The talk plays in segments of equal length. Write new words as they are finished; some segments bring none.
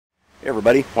Hey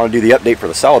everybody, want to do the update for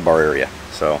the salad bar area.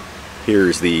 So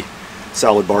here's the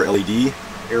salad bar LED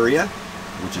area,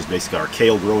 which is basically our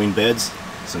kale growing beds.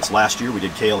 Since last year we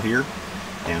did kale here,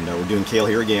 and we're doing kale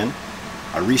here again.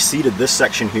 I reseeded this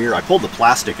section here. I pulled the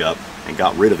plastic up and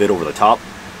got rid of it over the top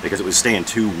because it was staying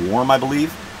too warm, I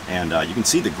believe. And you can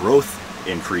see the growth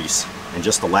increase in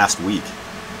just the last week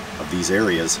of these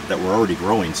areas that were already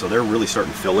growing. So they're really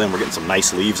starting to fill in. We're getting some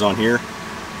nice leaves on here.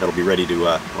 That'll be ready to,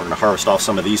 we're going to harvest off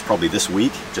some of these probably this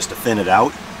week just to thin it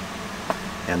out.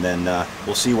 And then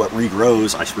we'll see what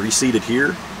regrows. I reseeded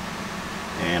here,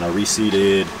 and I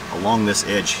reseeded along this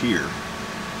edge here.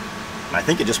 And I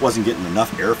think it just wasn't getting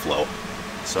enough airflow.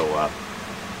 So,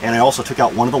 and I also took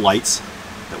out one of the lights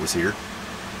that was here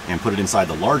and put it inside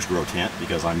the large grow tent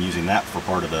because I'm using that for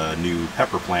part of the new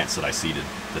pepper plants that I seeded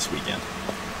this weekend.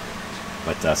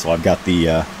 But so I've got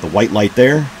the white light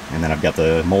there, and then I've got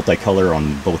the multicolor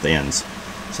on both ends.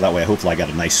 So that way hopefully I got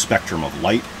a nice spectrum of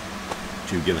light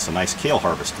to give us a nice kale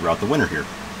harvest throughout the winter here.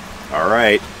 All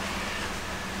right.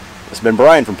 This has been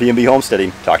Brian from PNB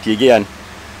Homesteading. Talk to you again.